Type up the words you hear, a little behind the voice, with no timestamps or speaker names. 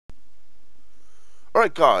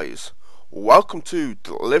Alright guys, welcome to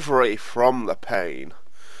Delivery from the Pain.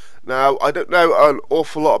 Now, I don't know an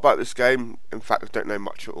awful lot about this game, in fact I don't know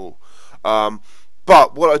much at all.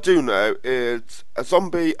 But what I do know is a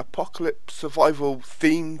zombie apocalypse survival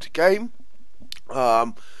themed game.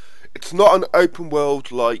 It's not an open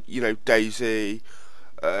world like, DayZ.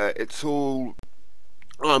 It's all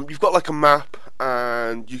you've got like a map,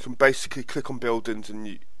 and you can basically click on buildings, and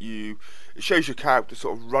it shows your character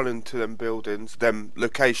sort of running to them buildings, them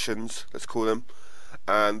locations, let's call them.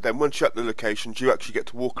 And then once you're at the locations, you actually get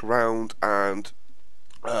to walk around and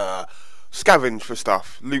scavenge for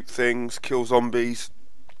stuff, loot things, kill zombies,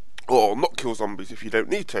 or not kill zombies if you don't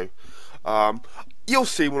need to. You'll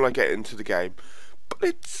see when I get into the game. But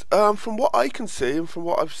it's from what I can see and from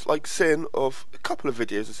what I've seen of a couple of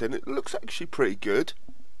videos I've seen, it looks actually pretty good.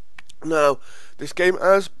 Now, this game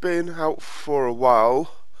has been out for a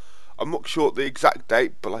while. I'm not sure the exact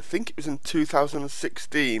date, but I think it was in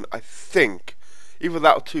 2016. I think either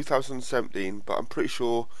that or 2017, but I'm pretty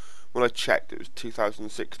sure when I checked it was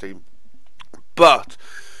 2016. But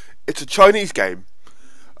it's a Chinese game,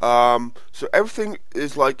 so everything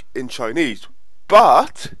is like in Chinese,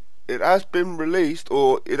 but it has been released,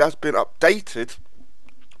 or it has been updated,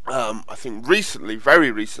 I think recently, very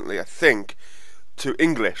recently I think, to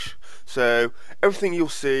English. So everything you'll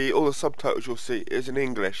see, all the subtitles you'll see is in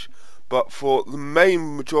English, but for the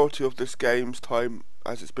main majority of this game's time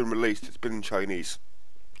as it's been released, it's been in Chinese.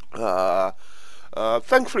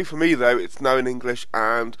 Thankfully for me though, it's now in English,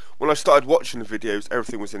 and when I started watching the videos,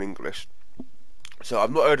 everything was in English. So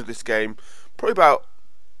I've not heard of this game probably about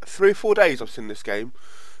 3 or 4 days I've seen this game,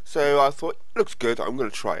 so I thought it looks good, I'm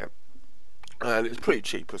going to try it, and it's pretty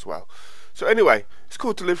cheap as well. So anyway, it's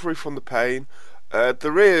called Delivery from the Pain.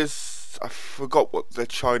 There is, I forgot what the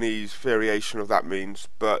Chinese variation of that means,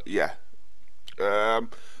 but yeah,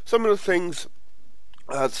 some of the things,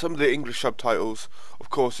 some of the English subtitles, of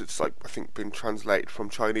course it's like, I think, been translated from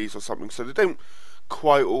Chinese or something, so they don't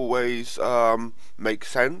quite always make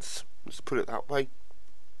sense, let's put it that way.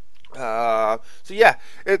 So yeah,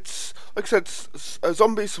 it's, like I said, it's a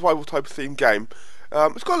zombie survival type of theme game.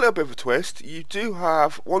 It's got a little bit of a twist. You do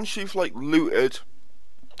have, once you've like looted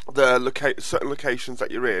the certain locations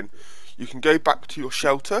that you're in, you can go back to your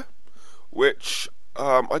shelter, which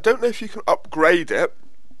I don't know if you can upgrade it,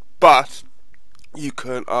 but you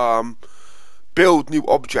can build new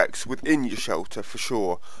objects within your shelter for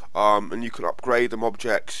sure, and you can upgrade them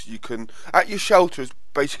objects. You can, at your shelter is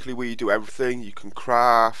basically where you do everything. You can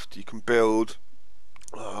craft, you can build,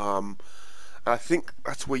 and I think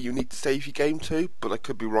that's where you need to save your game to, but I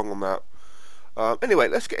could be wrong on that. Anyway,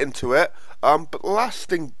 let's get into it. But the last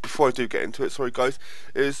thing before I do get into it, sorry guys,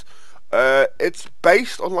 is it's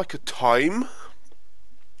based on like a time.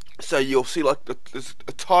 So you'll see like there's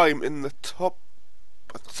a time in the top,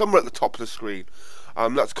 somewhere at the top of the screen,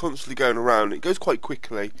 that's constantly going around. It goes quite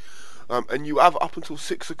quickly, and you have up until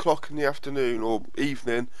 6 o'clock in the afternoon or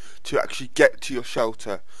evening to actually get to your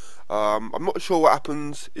shelter. I'm not sure what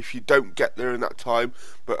happens if you don't get there in that time,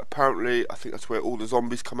 but apparently I think that's where all the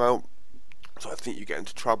zombies come out. So I think you get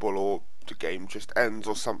into trouble, or the game just ends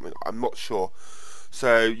or something, I'm not sure.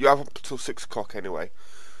 So you have up until 6 o'clock anyway.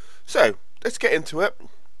 So let's get into it.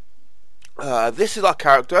 This is our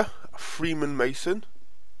character, Freeman Mason,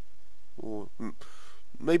 or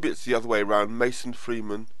maybe it's the other way around, Mason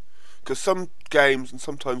Freeman, because some games and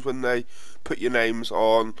sometimes when they put your names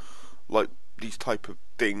on like these type of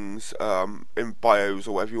things, in bios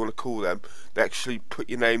or whatever you want to call them, they actually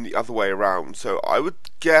put your name the other way around. So I would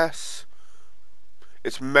guess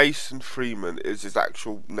it's Mason Freeman is his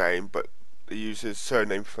actual name, but he uses his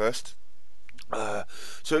surname first.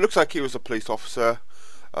 So it looks like he was a police officer.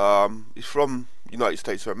 He's from United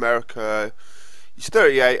States of America. He's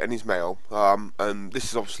 38 and he's male. And this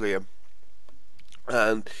is obviously him.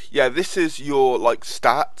 And yeah, this is your like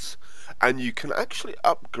stats, and you can actually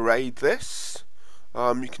upgrade this.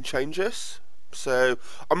 You can change this. So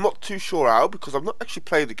I'm not too sure how, because I've not actually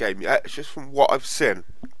played the game yet. It's just from what I've seen.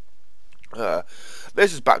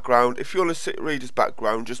 There's his background. If you want to read his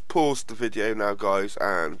background, just pause the video now guys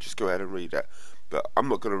and just go ahead and read it, but I'm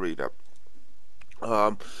not going to read it.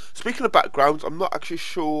 Speaking of backgrounds, I'm not actually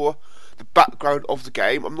sure the background of the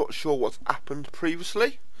game. I'm not sure what's happened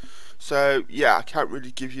previously, so yeah, I can't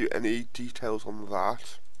really give you any details on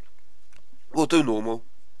that. We'll do normal.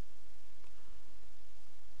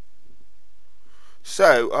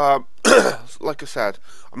 So, like I said,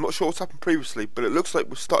 I'm not sure what's happened previously, but it looks like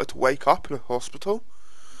we've started to wake up in a hospital,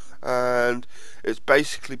 and it's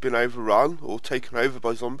basically been overrun or taken over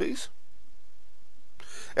by zombies.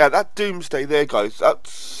 Yeah, that doomsday there, guys,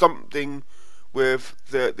 that's something with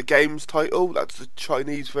the game's title. That's the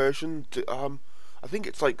Chinese version. I think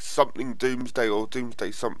it's like something Doomsday or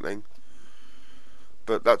Doomsday something,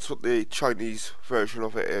 but that's what the Chinese version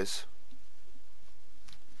of it is.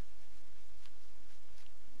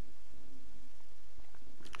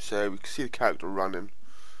 So we can see the character running.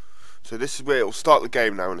 So this is where it'll start the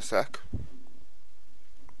game now in a sec.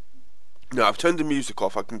 Now I've turned the music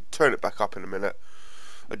off. I can turn it back up in a minute.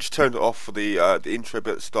 I just turned it off for the intro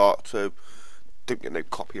bit at the start, so don't get no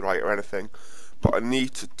copyright or anything. But I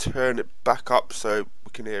need to turn it back up so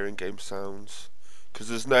we can hear in-game sounds, because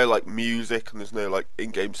there's no like music and there's no like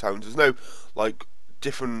in-game sounds. There's no like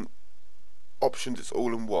different options. It's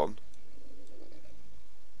all in one.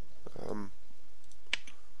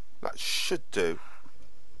 That should do.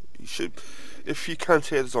 You should. If you can't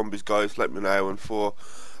hear the zombies, guys, let me know. And for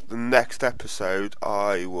the next episode,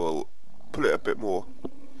 I will put it a bit more.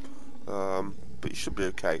 But you should be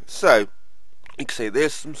okay. So you can see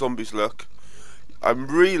there's some zombies. Look.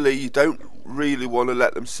 You don't really want to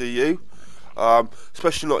let them see you,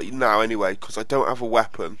 especially not now anyway, because I don't have a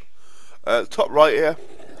weapon. The top right here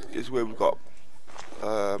is where we've got,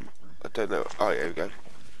 I don't know, oh here we go.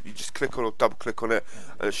 You just click on or double click on it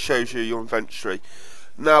and it shows you your inventory.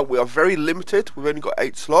 Now we are very limited, we've only got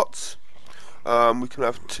 8 slots. We can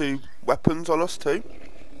have 2 weapons on us too.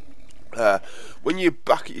 When you're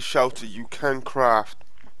back at your shelter you can craft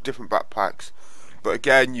different backpacks, but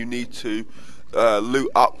again you need to loot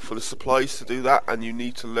up for the supplies to do that, and you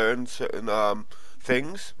need to learn certain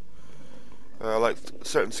things, like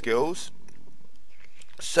certain skills.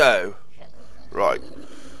 So, right,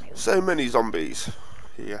 so many zombies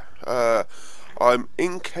here. I'm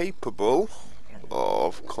incapable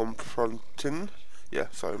of confronting. Yeah,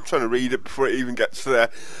 sorry, I'm trying to read it before it even gets there.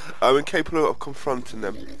 I'm incapable of confronting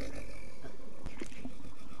them.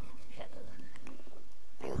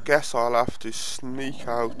 I guess I'll have to sneak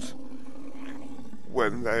out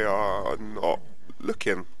when they are not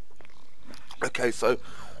looking. Okay, so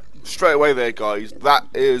straight away there, guys, that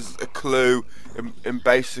is a clue in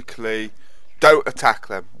basically don't attack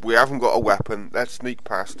them. We haven't got a weapon. Let's sneak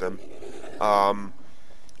past them.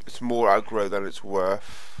 It's more aggro than it's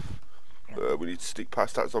worth. We need to sneak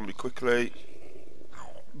past that zombie quickly.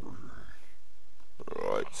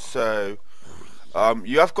 Right, so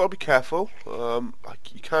you have got to be careful.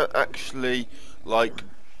 You can't actually like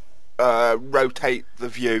rotate the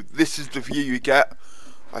view. This is the view you get.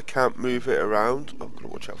 I can't move it around. I'm gonna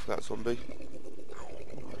watch out for that zombie.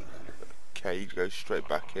 Okay, he goes straight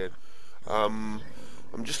back in. I'm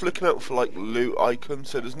just looking out for like loot icons.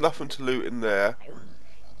 So there's nothing to loot in there.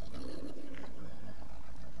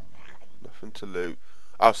 Nothing to loot.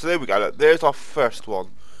 Oh, so there we go. Look, there's our first one.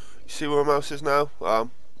 You see where my mouse is now?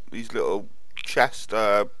 These little chest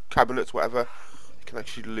cabinets, whatever. You can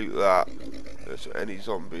actually loot that. There's any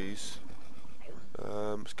zombies.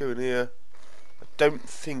 Let's go in here. I don't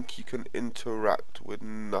think you can interact with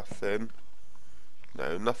nothing.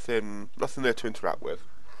 No, nothing there to interact with.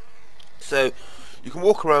 So you can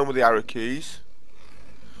walk around with the arrow keys,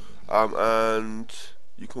 and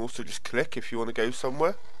you can also just click if you want to go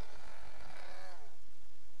somewhere.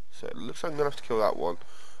 So it looks like I'm gonna have to kill that one.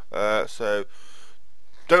 So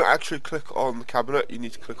don't actually click on the cabinet. You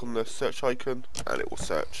need to click on the search icon, and it will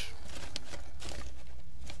search.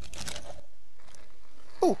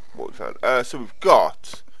 Oh, what we found? So we've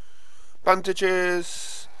got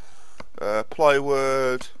bandages,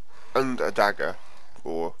 plywood, and a dagger,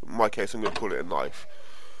 or in my case I'm going to call it a knife.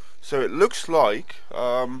 So it looks like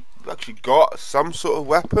we've actually got some sort of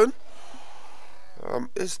weapon.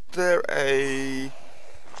 Is there a...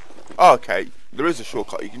 Oh, okay, there is a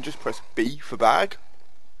shortcut. You can just press B for bag.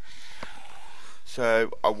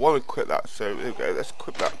 So I want to equip that, so there we go, let's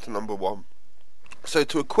equip that to number 1. So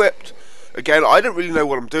to equip, again, I don't really know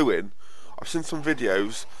what I'm doing. I've seen some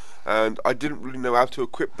videos and I didn't really know how to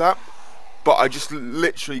equip that, but I just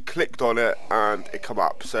literally clicked on it and it come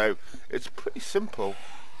up. So it's pretty simple.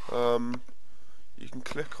 You can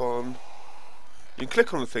click on the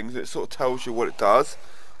things and it sort of tells you what it does,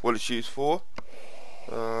 what it's used for.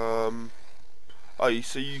 So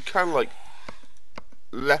you can like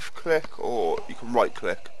left click or you can right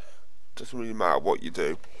click. Doesn't really matter what you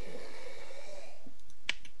do.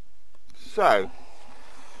 So,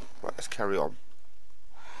 right, let's carry on.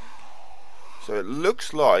 So it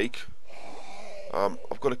looks like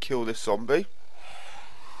I've got to kill this zombie.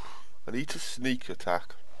 I need to sneak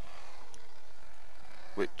attack,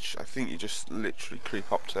 which I think you just literally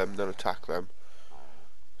creep up to them and then attack them.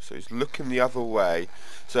 So he's looking the other way.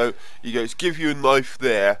 So he goes, give you a knife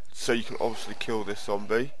there, so you can obviously kill this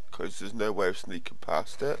zombie, because there's no way of sneaking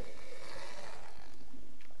past it.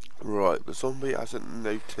 Right, the zombie hasn't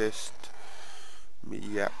noticed me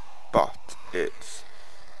yet, but it's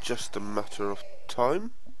just a matter of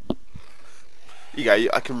time. Yeah,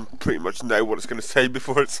 I can pretty much know what it's going to say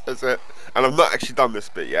before it says it, and I've not actually done this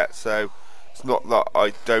bit yet, so it's not that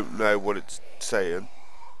I don't know what it's saying.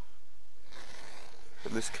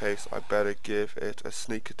 In this case, I better give it a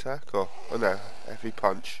sneak attack, or oh no, heavy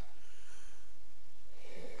punch.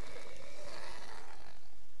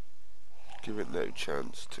 Give it no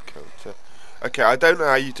chance to counter. Okay, I don't know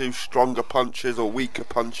how you do stronger punches or weaker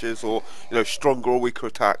punches, or stronger or weaker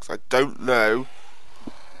attacks. I don't know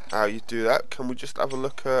how you do that. Can we just have a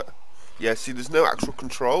look at? Yeah, see, there's no actual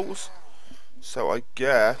controls, so I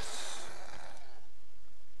guess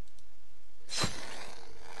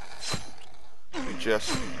you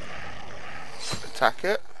just attack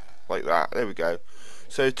it like that. There we go.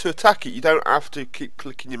 So to attack it, you don't have to keep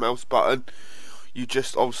clicking your mouse button. You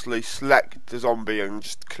just obviously select the zombie and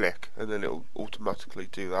just click, and then it'll automatically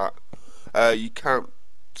do that. You can't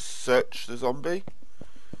search the zombie.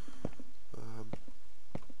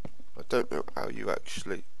 I don't know how you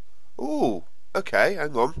actually. Ooh, okay,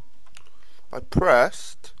 hang on. I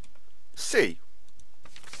pressed C.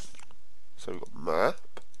 So we've got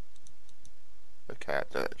map. Okay, I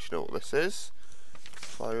don't actually know what this is.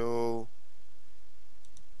 File.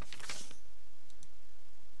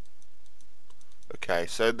 Okay,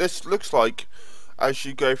 so this looks like as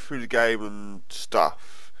you go through the game and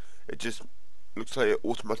stuff, it just looks like it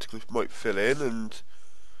automatically might fill in, and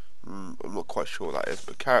I'm not quite sure what that is.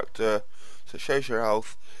 But character, so it shows your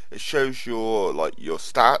health, it shows your your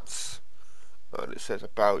stats, and it says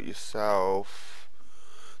about yourself.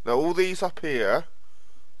 Now all these up here,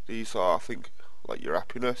 these are I think like your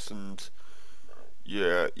happiness and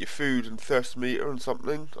your food and thirst meter and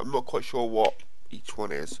something. I'm not quite sure what each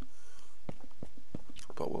one is,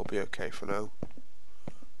 but we'll be okay for now.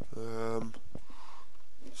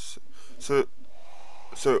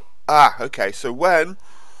 Okay, so when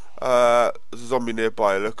there's a zombie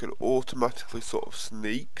nearby, look, it automatically sort of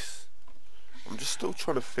sneaks. I'm just still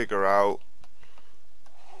trying to figure out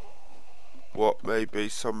what maybe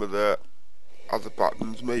some of the other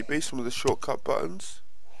buttons, maybe some of the shortcut buttons.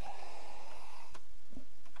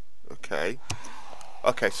 Okay,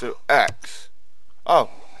 so X. Oh,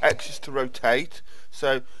 X is to rotate.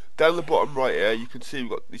 So down the bottom right here, you can see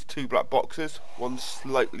we've got these two black boxes. One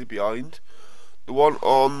slightly behind. The one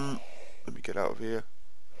on. Let me get out of here.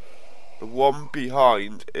 The one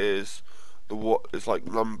behind is what is like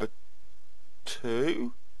number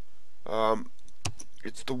 2.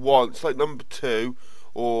 It's the one. It's like number 2,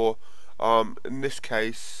 or in this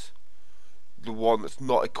case, the one that's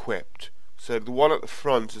not equipped. So the one at the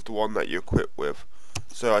front is the one that you equip with.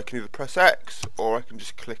 So I can either press X or I can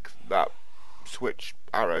just click that switch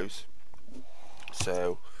arrows.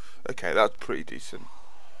 So okay, that's pretty decent.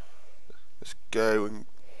 Let's go and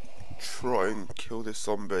try and kill this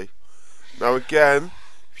zombie. Now again,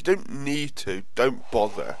 if you don't need to, don't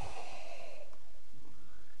bother.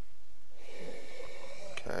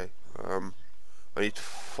 Okay, I need to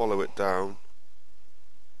follow it down.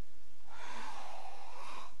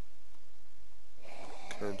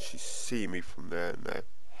 Can she see me from there? No.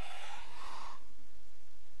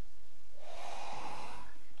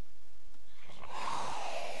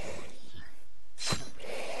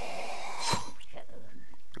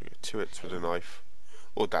 Two hits with a knife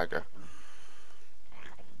or dagger.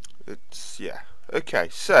 It's yeah. Okay,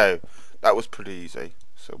 so that was pretty easy.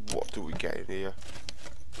 So what do we get in here?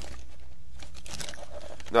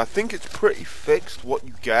 Now I think it's pretty fixed what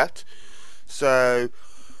you get. So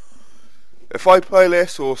if I play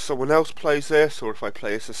this, or someone else plays this, or if I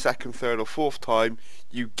play this a second, third or fourth time,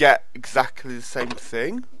 you get exactly the same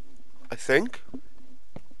thing, I think.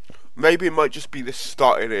 Maybe it might just be this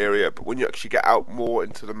starting area, but when you actually get out more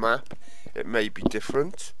into the map, it may be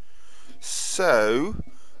different. So,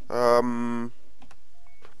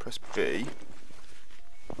 press B.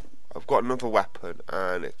 I've got another weapon,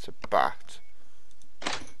 and it's a bat.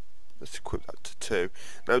 Let's equip that to 2.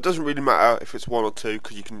 Now it doesn't really matter if it's 1 or 2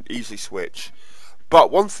 because you can easily switch. But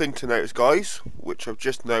one thing to notice, guys, which I've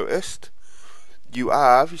just noticed, you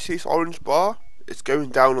see this orange bar? It's going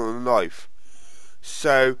down on the knife.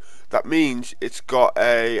 So that means it's got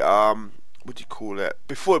a what do you call it?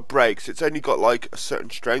 Before it breaks, it's only got like a certain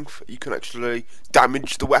strength. You can actually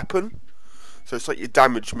damage the weapon. So it's like your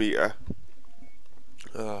damage meter.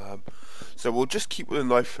 So we'll just keep with the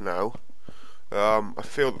knife for now. I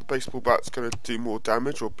feel that the baseball bat's going to do more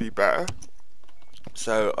damage or be better,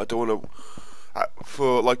 so I don't want to,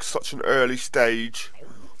 for like such an early stage,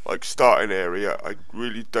 like starting area, I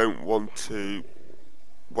really don't want to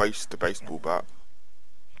waste the baseball bat.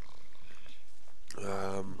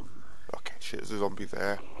 Okay, shit, there's a zombie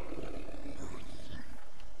there.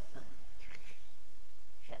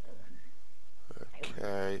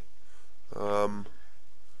 Okay.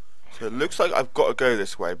 So it looks like I've got to go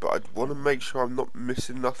this way, but I want to make sure I'm not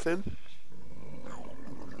missing nothing.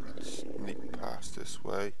 Sneak past this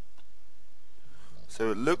way.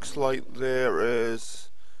 So it looks like there is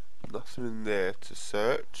nothing in there to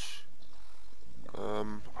search. I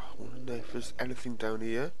want to know if there's anything down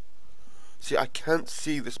here. See, I can't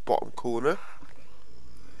see this bottom corner.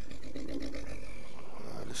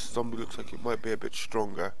 This zombie looks like it might be a bit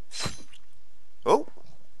stronger. Oh!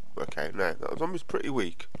 Okay, no, that zombie's pretty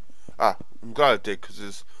weak. Ah, I'm glad I did, because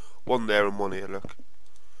there's one there and one here, look.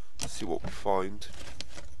 Let's see what we find.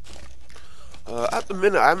 At the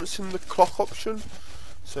minute, I haven't seen the clock option,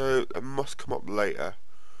 so it must come up later.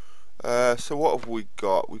 So what have we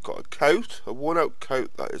got? We've got a coat, a worn-out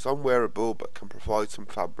coat that is unwearable but can provide some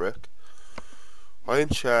fabric. Iron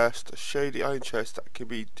chest, a shady iron chest that can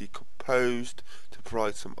be decomposed to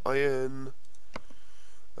provide some iron.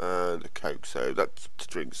 And a coke, so that's to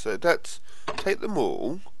drink. So let's take them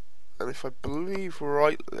all, and if I believe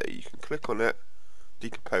rightly, you can click on it,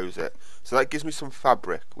 decompose it. So that gives me some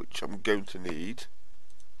fabric, which I'm going to need.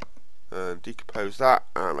 And decompose that,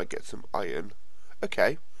 and I get some iron.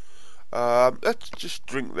 Okay. Let's just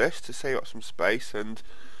drink this to save up some space, and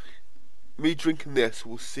me drinking this,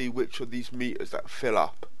 we'll see which of these meters that fill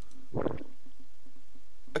up.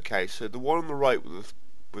 Okay, so the one on the right with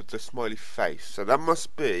the smiley face, so that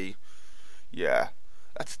must be, yeah,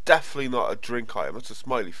 that's definitely not a drink item, that's a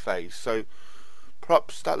smiley face. So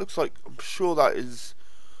perhaps that looks like, I'm sure that is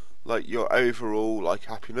like your overall like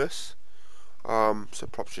happiness. So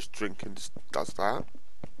perhaps just drinking just does that.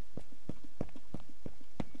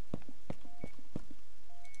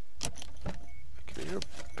 I can hear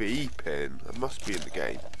a beeping. That must be in the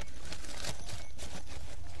game.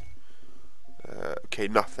 Okay,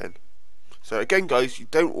 nothing. So again, guys, you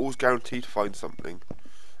don't always guarantee to find something.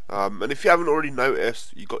 And if you haven't already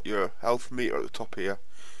noticed, you got your health meter at the top here.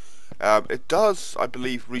 It does, I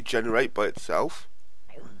believe, regenerate by itself,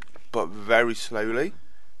 but very slowly.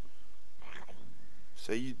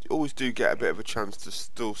 So you always do get a bit of a chance to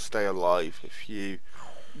still stay alive if you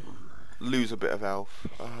lose a bit of health.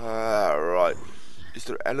 Right. Is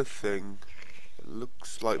there anything? It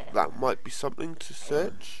looks like that might be something to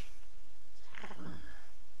search.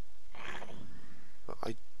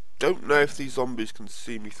 I don't know if these zombies can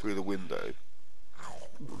see me through the window.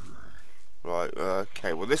 Right,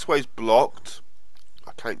 okay, well this way's blocked.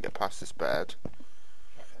 I can't get past this bed.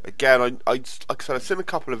 Again, like I said, I've seen a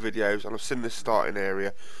couple of videos and I've seen this starting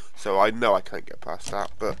area, so I know I can't get past that,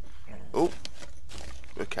 but... Oh!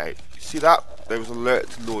 Okay, you see that? There was an alert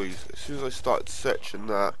to noise. As soon as I started searching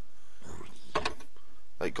that,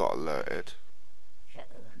 they got alerted.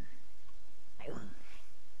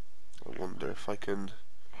 I wonder if I can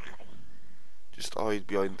just hide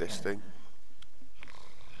behind this thing.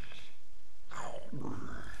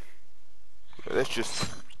 Let's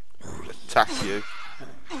just attack you.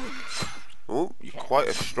 Oh, you're quite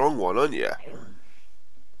a strong one, aren't you?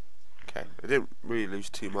 Okay, I didn't really lose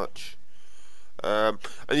too much. And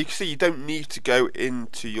you can see you don't need to go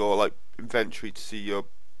into your like inventory to see your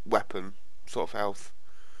weapon sort of health.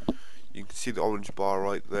 You can see the orange bar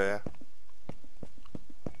right there.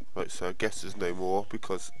 Right, so I guess there's no more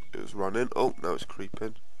because it was running. Oh, now it's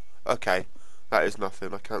creeping. Okay, that is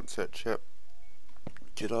nothing. I can't search it.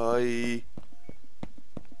 Did I...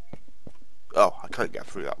 Oh, I can't get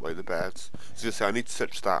through that way, the beds. I was going to say, I need to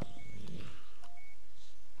search that.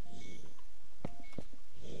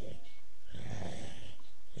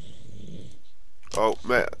 Oh,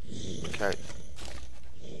 mate. Okay.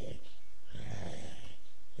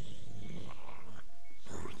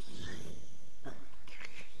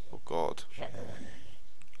 Oh, God.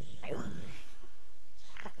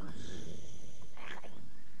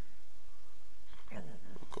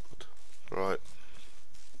 Oh, God. Right.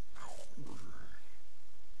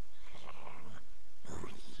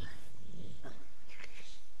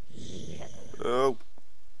 Oh.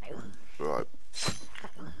 Right.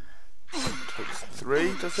 Takes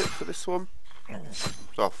 3, does it, for this one?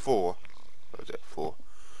 Oh, 4. That was it, 4.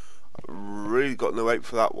 I really got no wait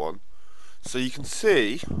for that one. So you can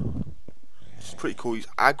see, it's pretty cool, he's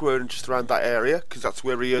aggroing just around that area, because that's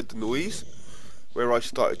where he heard the noise, where I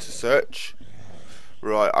started to search.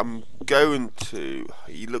 Right, I'm going to,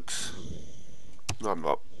 he looks, no I'm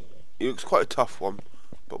not, he looks quite a tough one,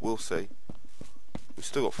 but we'll see. We've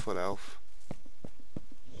still got full health.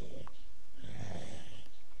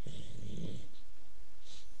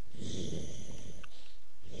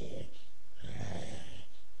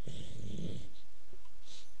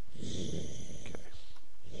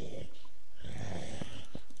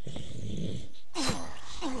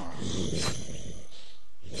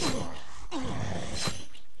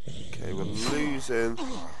 missing.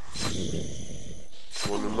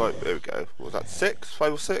 One and like, there we go. What was that, 6?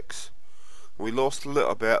 5 or 6? We lost a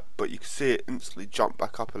little bit, but you can see it instantly jump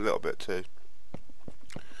back up a little bit too.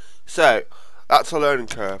 So, that's a learning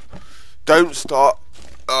curve. Don't start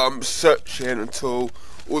searching until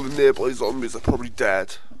all the nearby zombies are probably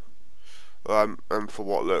dead. And for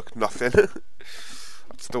what look, nothing.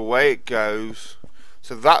 That's the way it goes.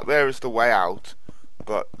 So that there is the way out,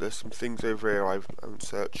 but there's some things over here I haven't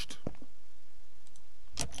searched.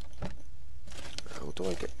 How do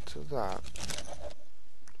I get to that?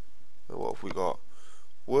 What have we got?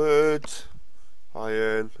 Wood,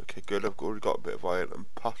 iron. Okay, good. I've already got a bit of iron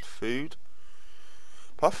and puff food.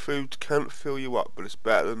 Puff food can't fill you up, but it's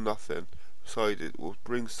better than nothing. Besides, it will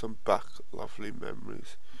bring some back lovely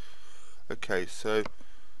memories. Okay, so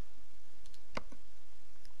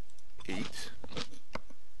eat.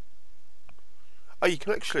 Oh, you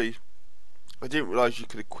can actually. I didn't realise you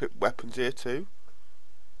could equip weapons here too.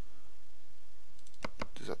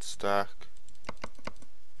 Does that stack?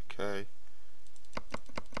 Okay.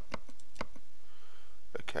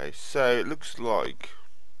 Okay, so it looks like.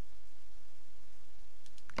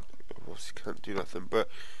 Obviously can't do nothing, but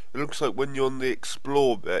it looks like when you're on the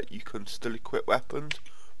explore bit, you can still equip weapons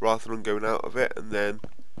rather than going out of it and then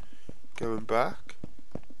going back.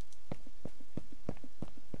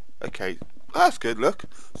 Okay, that's good. Look,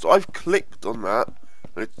 so I've clicked on that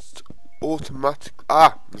and it's automatic.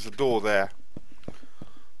 Ah, there's a door there,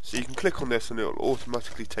 so you can click on this and it will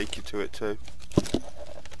automatically take you to it too.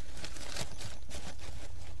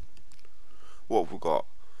 What have we got?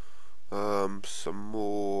 Some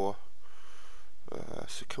more.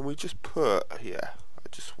 So can we just put here? I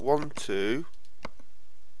just want to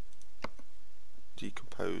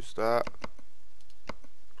decompose that.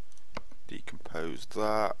 Decompose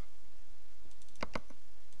that.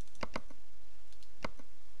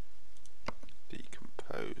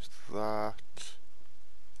 Decompose that.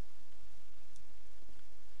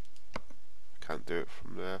 I can't do it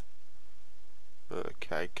from there.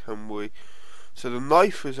 Okay, can we? So the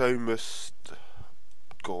knife is almost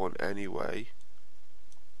gone anyway.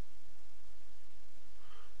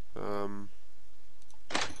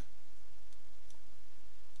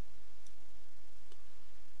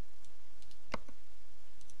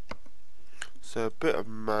 So a bit of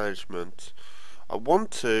management. I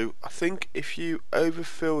think if you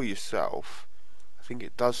overfill yourself, I think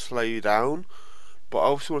it does slow you down, but I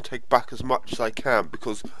also want to take back as much as I can,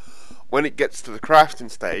 because when it gets to the crafting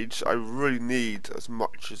stage, I really need as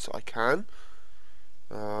much as I can.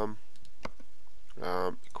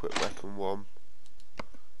 Equip weapon 1.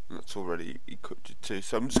 And that's already equipped it too,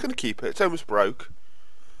 so I'm just going to keep it. It's almost broke.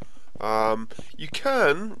 You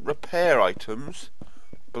can repair items,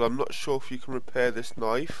 but I'm not sure if you can repair this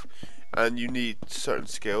knife, and you need certain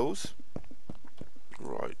skills.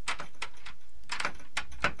 Right.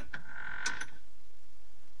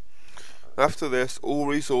 After this, all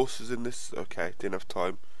resources in this. Okay, didn't have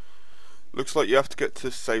time. Looks like you have to get to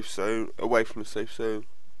the safe zone, away from the safe zone.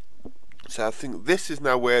 So I think this is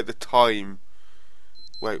now where the time.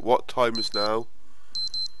 Wait, what time is now?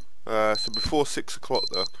 So before 6 o'clock,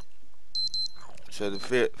 look. So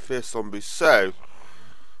the fierce zombies. So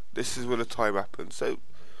this is where the time happens. So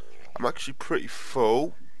I'm actually pretty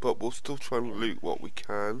full, but we'll still try and loot what we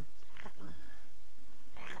can.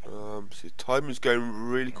 So time is going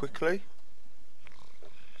really quickly.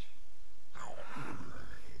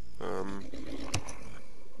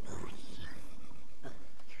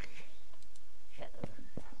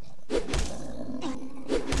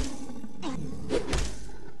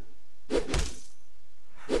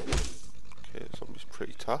 Okay, the zombie's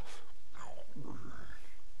pretty tough.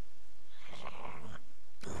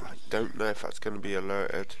 I don't know if that's going to be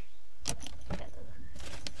alerted.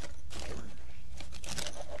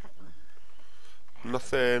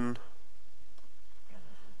 Nothing.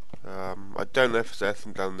 I don't know if there's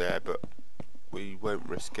anything down there, but we won't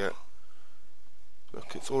risk it.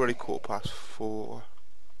 Look, it's already 4:15.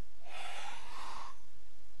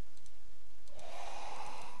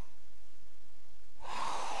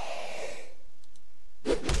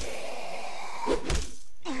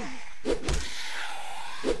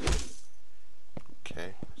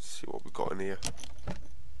 Okay, let's see what we got in here.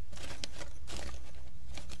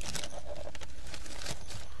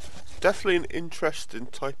 Definitely an interesting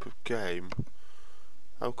type of game.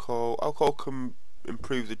 Alcohol can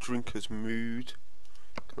improve the drinker's mood.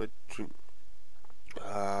 Can I drink?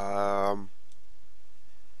 I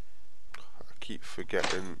keep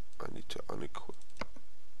forgetting. I need to unequip.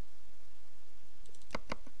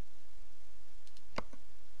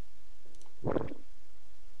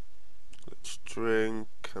 Let's drink.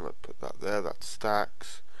 Can I put that there? That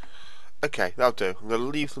stacks. Okay, that'll do. I'm going to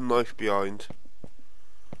leave the knife behind.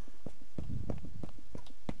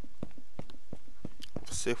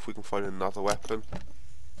 Let's see if we can find another weapon.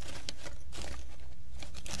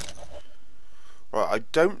 Right, I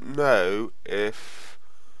don't know if...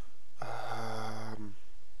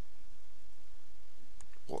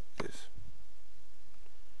 what is...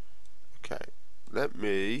 Okay, let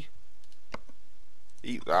me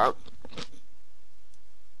eat that.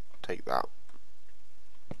 Take that.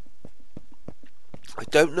 I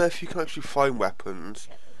don't know if you can actually find weapons,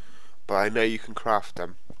 but I know you can craft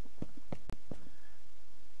them.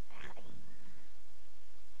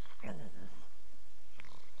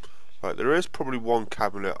 Right, there is probably one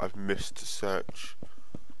cabinet I've missed to search,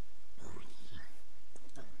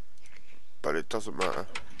 but it doesn't matter.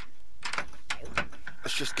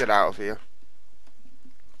 Let's just get out of here.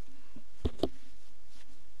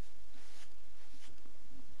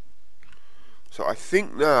 So I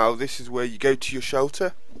think now this is where you go to your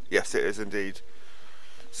shelter. Yes, it is indeed.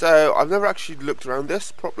 So I've never actually looked around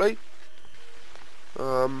this properly.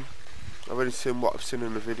 I've only seen what I've seen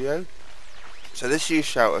in the video. So this is your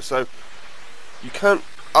shelter. So you can't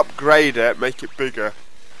upgrade it, make it bigger,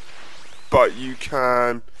 but you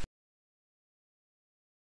can.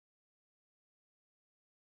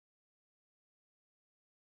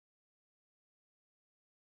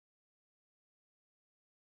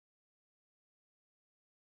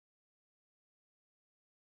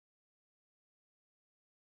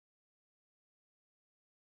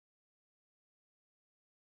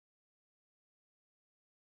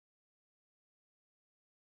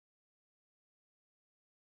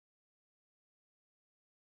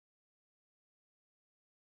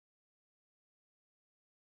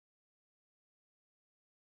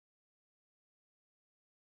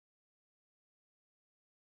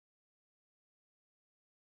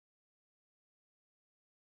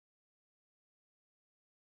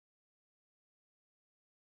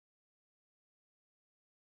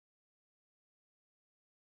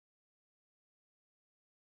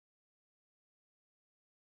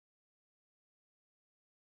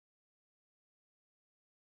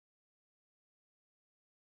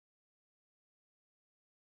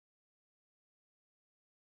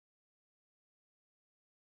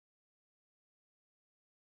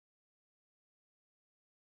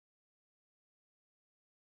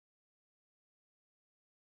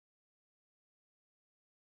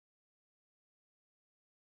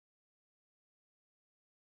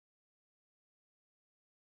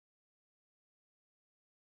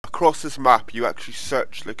 Across this map you actually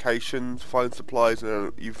search locations, find supplies,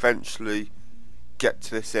 and you eventually get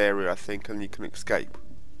to this area, I think, and you can escape.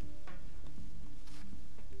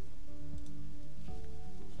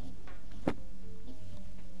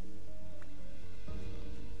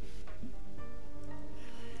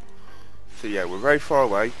 So yeah, we're very far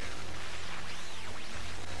away.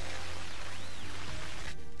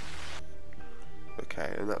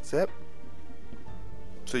 Okay, and that's it.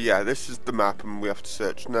 So yeah, this is the map and we have to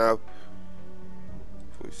search now.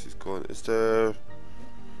 Voice is gone. Is there...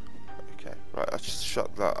 Okay, right, let's just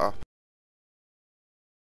shut that up.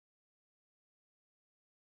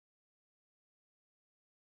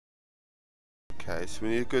 Okay, so we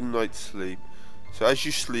need a good night's sleep. So as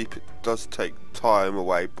you sleep, it does take time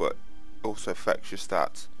away, but also affects your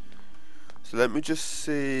stats. So let me just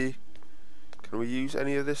see... Can we use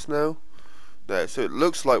any of this now? No, so it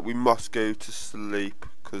looks like we must go to sleep,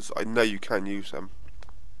 because I know you can use them.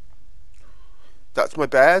 That's my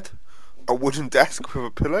bed. A wooden desk with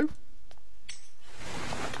a pillow.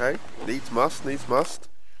 Okay, needs must, needs must.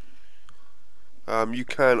 You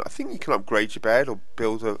can, I think you can upgrade your bed or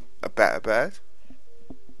build a better bed.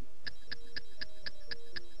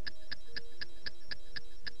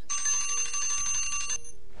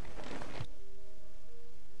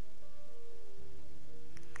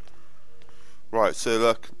 Right, so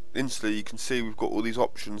look, instantly you can see we've got all these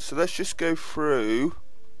options. So let's just go through,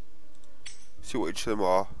 see what each of them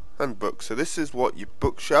are. Handbook. So this is what your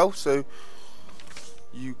bookshelf. So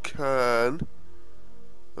you can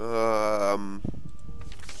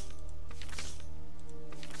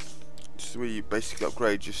this is where you basically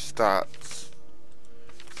upgrade your stats.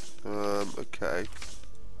 Okay.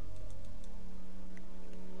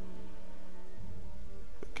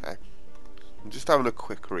 Okay. I'm just having a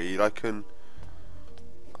quick read. I can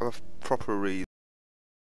have a proper read.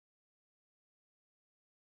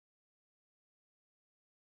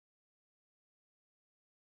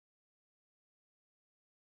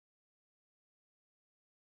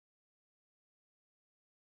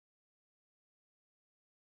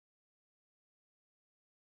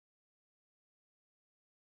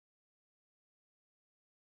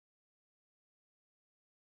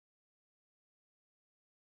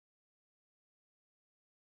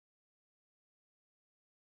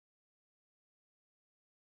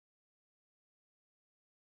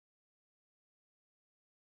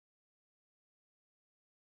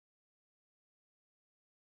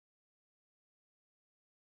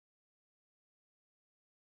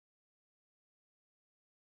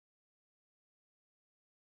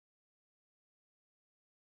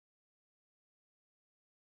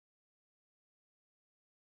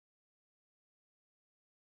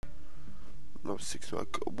 No, 6. I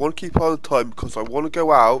want to keep on time because I want to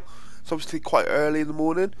go out. It's obviously quite early in the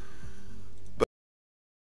morning. But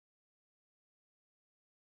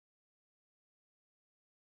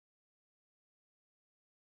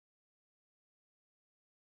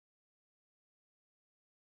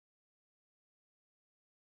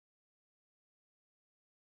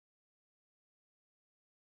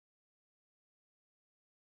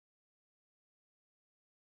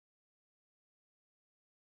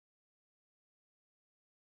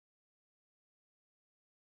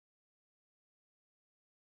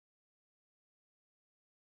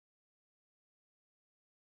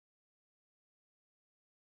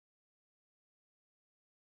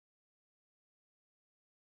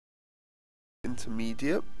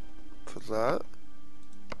intermediate for that.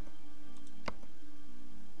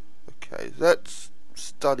 Okay, let's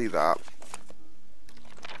study that.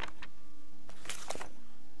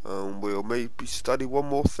 We'll maybe study one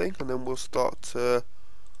more thing, and then we'll start to.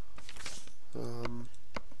 Okay,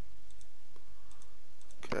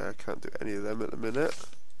 I can't do any of them at the minute.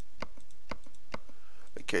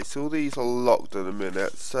 Okay, so all these are locked in a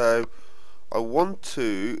minute. So I want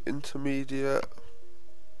to intermediate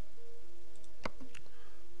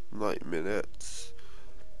 90 minutes.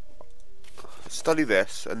 Study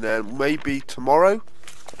this, and then maybe tomorrow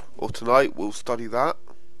or tonight we'll study that.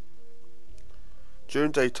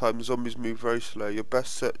 During daytime, the zombies move very slow. Your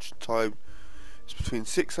best search time is between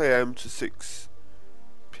 6 AM to 6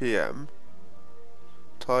 PM.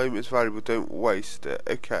 Time is valuable, don't waste it.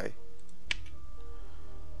 Okay.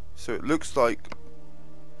 So it looks like...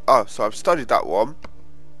 Oh, so I've studied that one.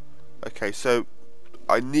 Okay, so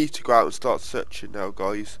I need to go out and start searching now,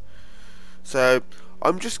 guys. So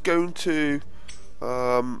I'm just going to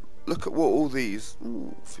look at what all these...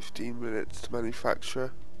 Ooh, 15 minutes to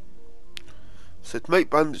manufacture. So to make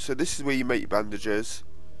bandages, so this is where you make your bandages,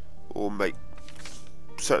 or make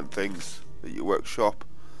certain things at your workshop.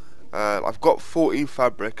 I've got 14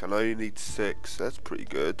 fabric and I only need 6. That's pretty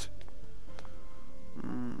good.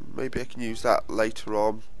 Maybe I can use that later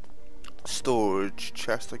on. Storage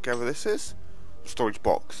chest, whatever this is. Storage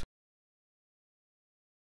box.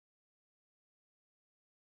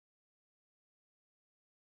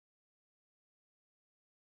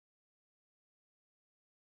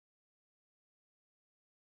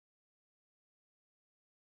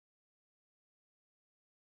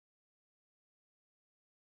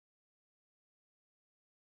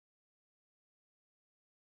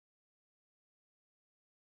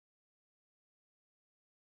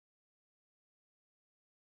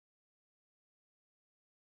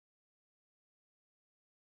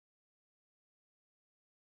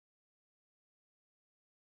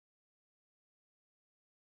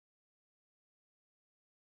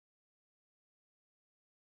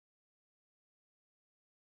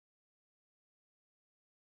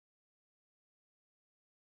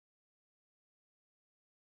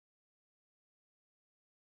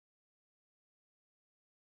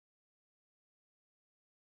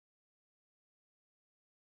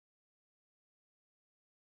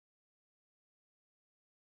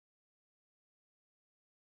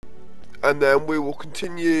 And then we will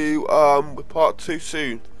continue with part 2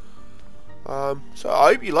 soon. So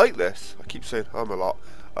I hope you like this. I keep saying a lot.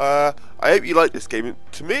 I hope you like this game.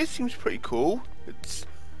 To me, it seems pretty cool. It's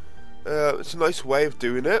a nice way of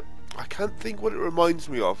doing it. I can't think what it reminds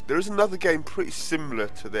me of. There is another game pretty similar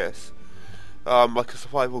to this, like a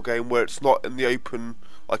survival game where it's not in the open,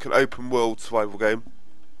 like an open world survival game.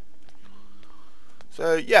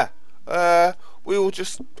 So yeah, we will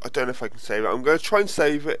just, I don't know if I can save it. I'm going to try and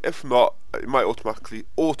save it. If not, it might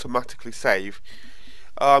automatically save.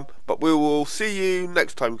 But we will see you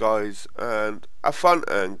next time, guys, and have fun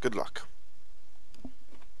and good luck.